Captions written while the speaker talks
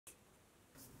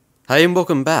Hey and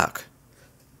welcome back.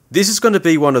 This is going to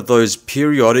be one of those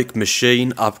periodic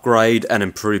machine upgrade and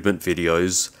improvement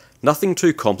videos. Nothing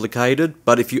too complicated,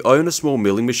 but if you own a small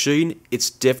milling machine, it's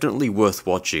definitely worth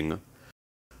watching.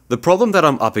 The problem that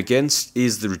I'm up against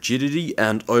is the rigidity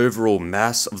and overall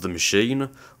mass of the machine,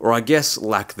 or I guess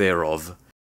lack thereof.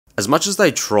 As much as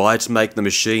they try to make the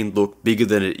machine look bigger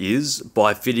than it is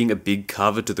by fitting a big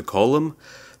cover to the column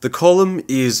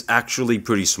is actually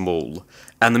pretty small,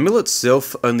 and the mill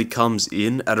itself only comes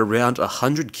in at around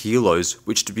 100 kilos,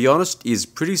 which to be honest is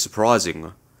pretty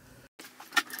surprising.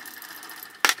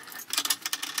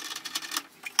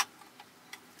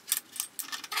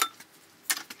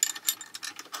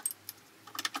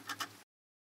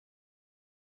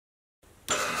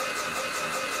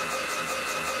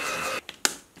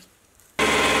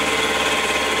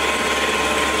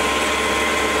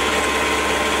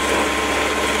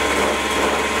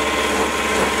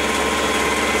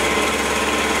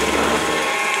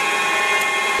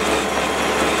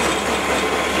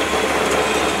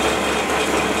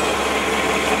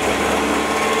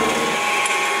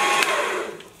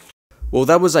 Well,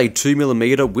 that was a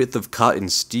 2mm width of cut in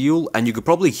steel, and you could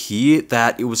probably hear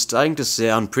that it was starting to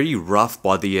sound pretty rough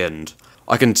by the end.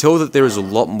 I can tell that there is a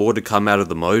lot more to come out of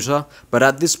the motor, but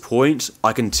at this point,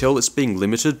 I can tell it's being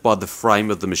limited by the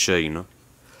frame of the machine.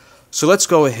 So let's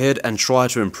go ahead and try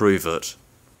to improve it.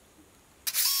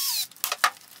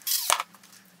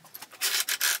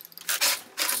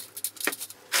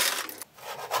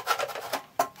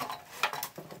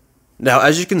 Now,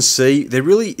 as you can see, there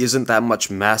really isn't that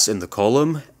much mass in the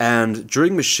column, and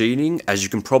during machining, as you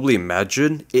can probably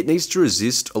imagine, it needs to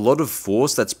resist a lot of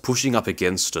force that's pushing up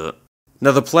against it.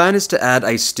 Now, the plan is to add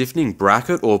a stiffening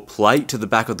bracket or plate to the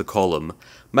back of the column,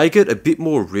 make it a bit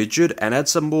more rigid and add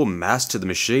some more mass to the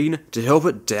machine to help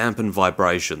it dampen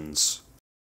vibrations.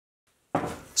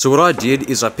 So what I did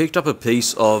is I picked up a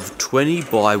piece of 20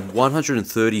 by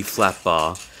 130 flat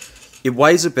bar. It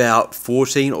weighs about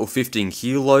 14 or 15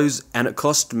 kilos and it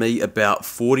cost me about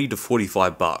 40 to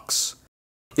 45 bucks.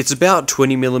 It's about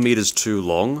 20mm too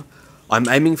long. I'm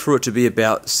aiming for it to be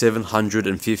about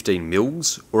 715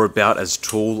 mils, or about as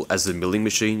tall as the milling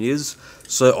machine is,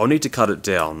 so I'll need to cut it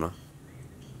down.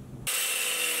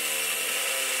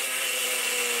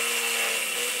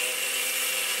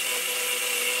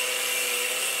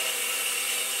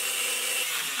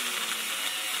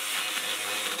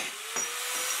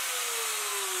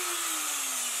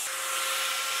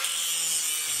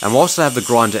 And whilst I have the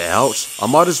grinder out, I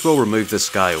might as well remove the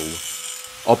scale.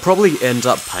 I'll probably end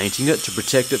up painting it to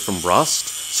protect it from rust,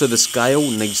 so the scale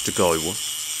needs to go.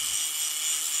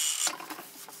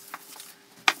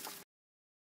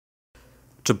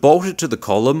 To bolt it to the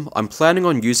column, I'm planning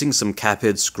on using some cap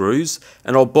head screws,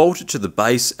 and I'll bolt it to the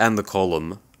base and the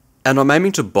column. And I'm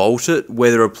aiming to bolt it where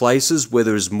there are places where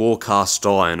there is more cast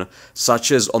iron,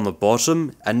 such as on the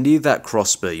bottom and near that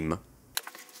crossbeam.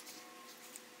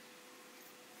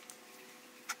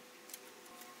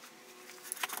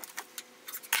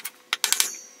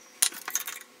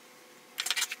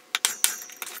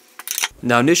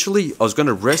 Now initially, I was going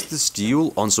to rest the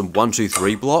steel on some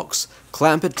 123 blocks,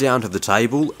 clamp it down to the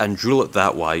table and drill it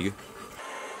that way.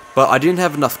 But I didn't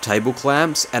have enough table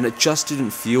clamps and it just didn't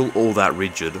feel all that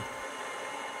rigid.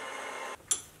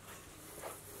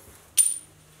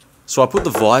 So I put the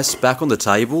vise back on the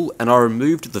table and I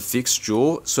removed the fixed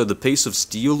jaw so the piece of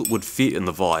steel would fit in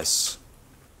the vise.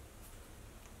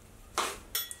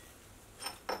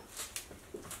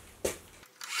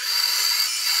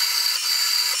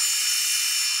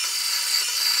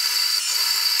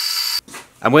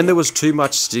 And when there was too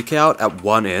much stick out at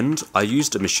one end, I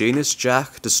used a machinist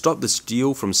jack to stop the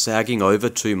steel from sagging over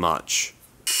too much.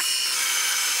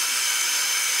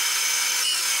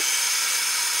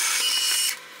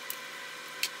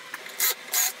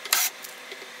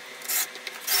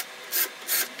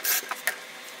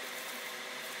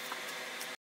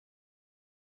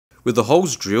 With the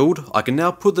holes drilled, I can now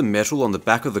put the metal on the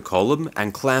back of the column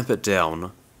and clamp it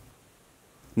down.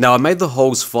 Now I made the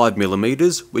holes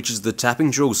 5mm, which is the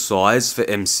tapping drill size for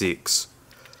M6.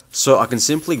 So I can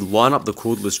simply line up the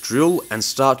cordless drill and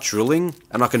start drilling,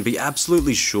 and I can be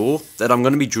absolutely sure that I'm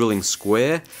going to be drilling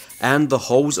square and the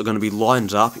holes are going to be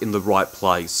lined up in the right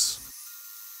place.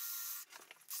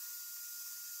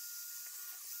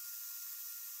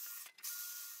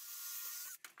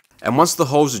 And once the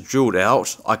holes are drilled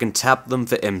out, I can tap them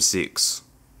for M6.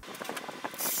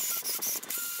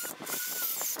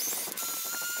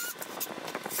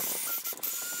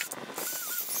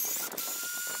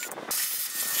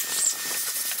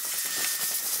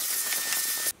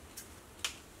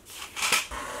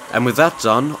 And with that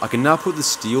done, I can now put the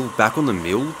steel back on the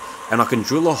mill and I can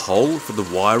drill a hole for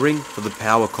the wiring for the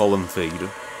power column feed.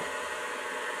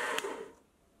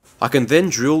 I can then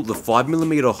drill the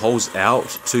 5mm holes out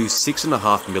to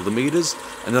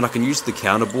 6.5mm, and then I can use the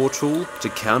counterbore tool to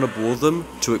counterbore them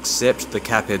to accept the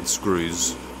cap head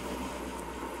screws.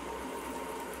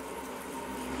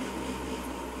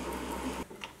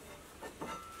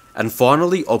 And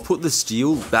finally, I'll put the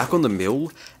steel back on the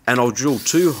mill, and I'll drill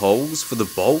 2 holes for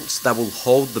the bolts that will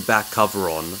hold the back cover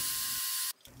on.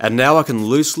 And now I can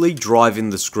loosely drive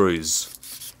in the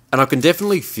screws. And I can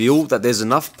definitely feel that there's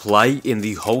enough play in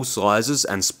the hole sizes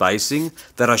and spacing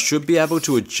that I should be able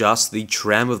to adjust the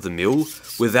tram of the mill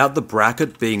without the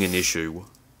bracket being an issue.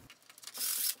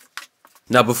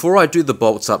 Now before I do the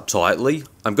bolts up tightly,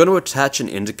 I'm going to attach an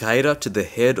indicator to the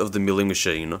head of the milling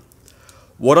machine.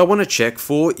 What I want to check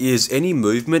for is any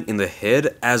movement in the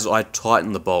head as I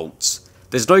tighten the bolts.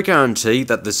 There's no guarantee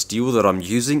that the steel that I'm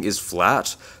using is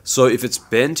flat, so if it's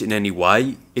bent in any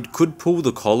way, it could pull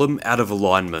the column out of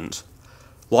alignment.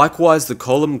 Likewise, the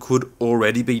column could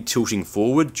already be tilting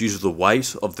forward due to the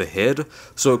weight of the head,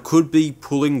 so it could be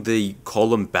pulling the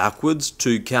column backwards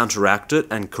to counteract it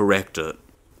and correct it.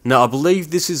 Now I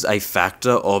believe this is a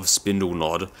factor of spindle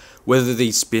nod, whether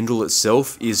the spindle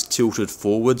itself is tilted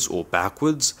forwards or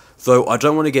backwards, though I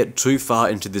don't want to get too far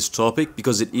into this topic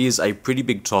because it is a pretty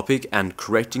big topic and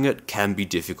correcting it can be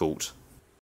difficult.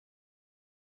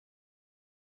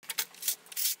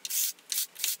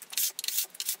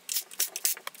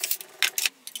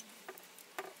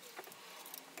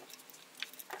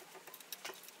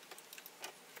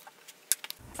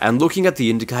 And looking at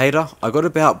the indicator, I got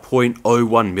about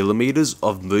 0.01mm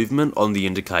of movement on the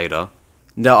indicator.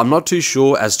 Now I'm not too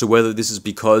sure as to whether this is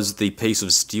because the piece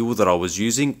of steel that I was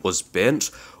using was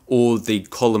bent or the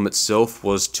column itself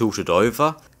was tilted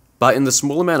over, but in the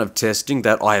small amount of testing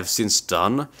that I have since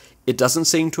done, it doesn't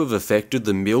seem to have affected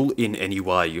the mill in any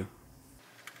way.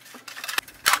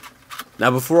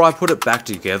 Now before I put it back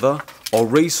together, I'll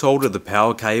resolder the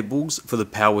power cables for the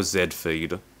power Z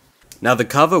feed. Now the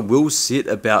cover will sit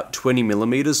about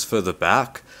 20mm further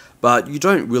back, but you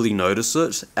don't really notice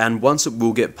it, and once it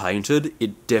will get painted,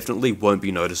 it definitely won't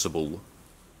be noticeable.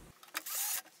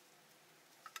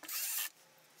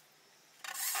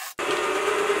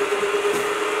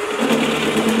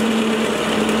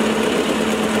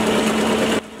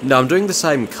 Now I'm doing the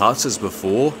same cuts as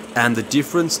before, and the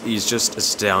difference is just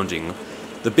astounding.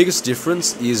 The biggest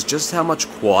difference is just how much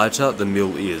quieter the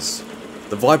mill is.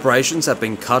 The vibrations have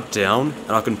been cut down,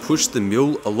 and I can push the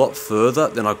mill a lot further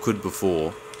than I could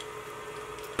before.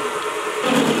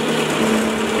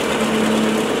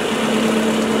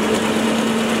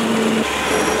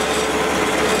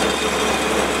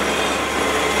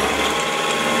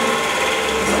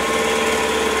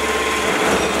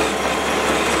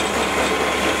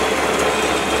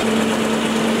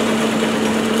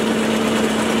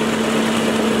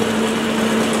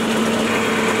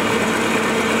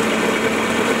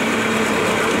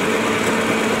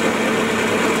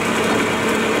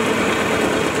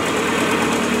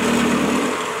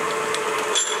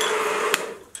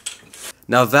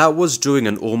 Now that was doing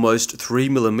an almost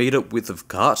 3mm width of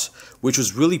cut, which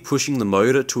was really pushing the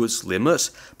motor to its limit,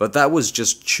 but that was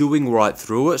just chewing right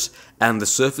through it, and the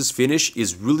surface finish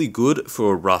is really good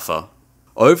for a rougher.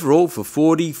 Overall, for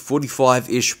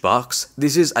 45-ish bucks,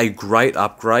 this is a great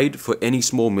upgrade for any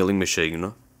small milling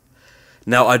machine.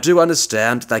 Now I do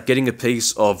understand that getting a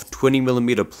piece of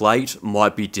 20mm plate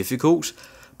might be difficult,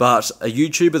 but a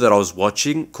YouTuber that I was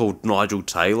watching called Nigel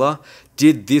Taylor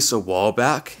did this a while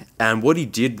back, and what he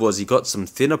did was he got some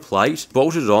thinner plate,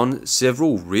 bolted on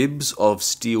several ribs of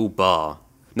steel bar.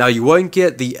 Now you won't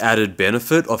get the added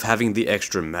benefit of having the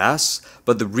extra mass,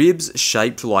 but the ribs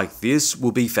shaped like this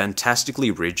will be fantastically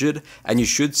rigid, and you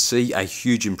should see a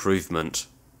huge improvement.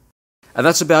 And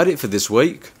that's about it for this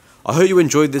week. I hope you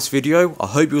enjoyed this video, I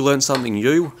hope you learned something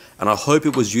new, and I hope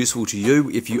it was useful to you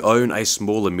if you own a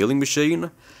smaller milling machine.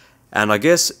 And I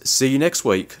guess, see you next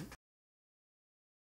week.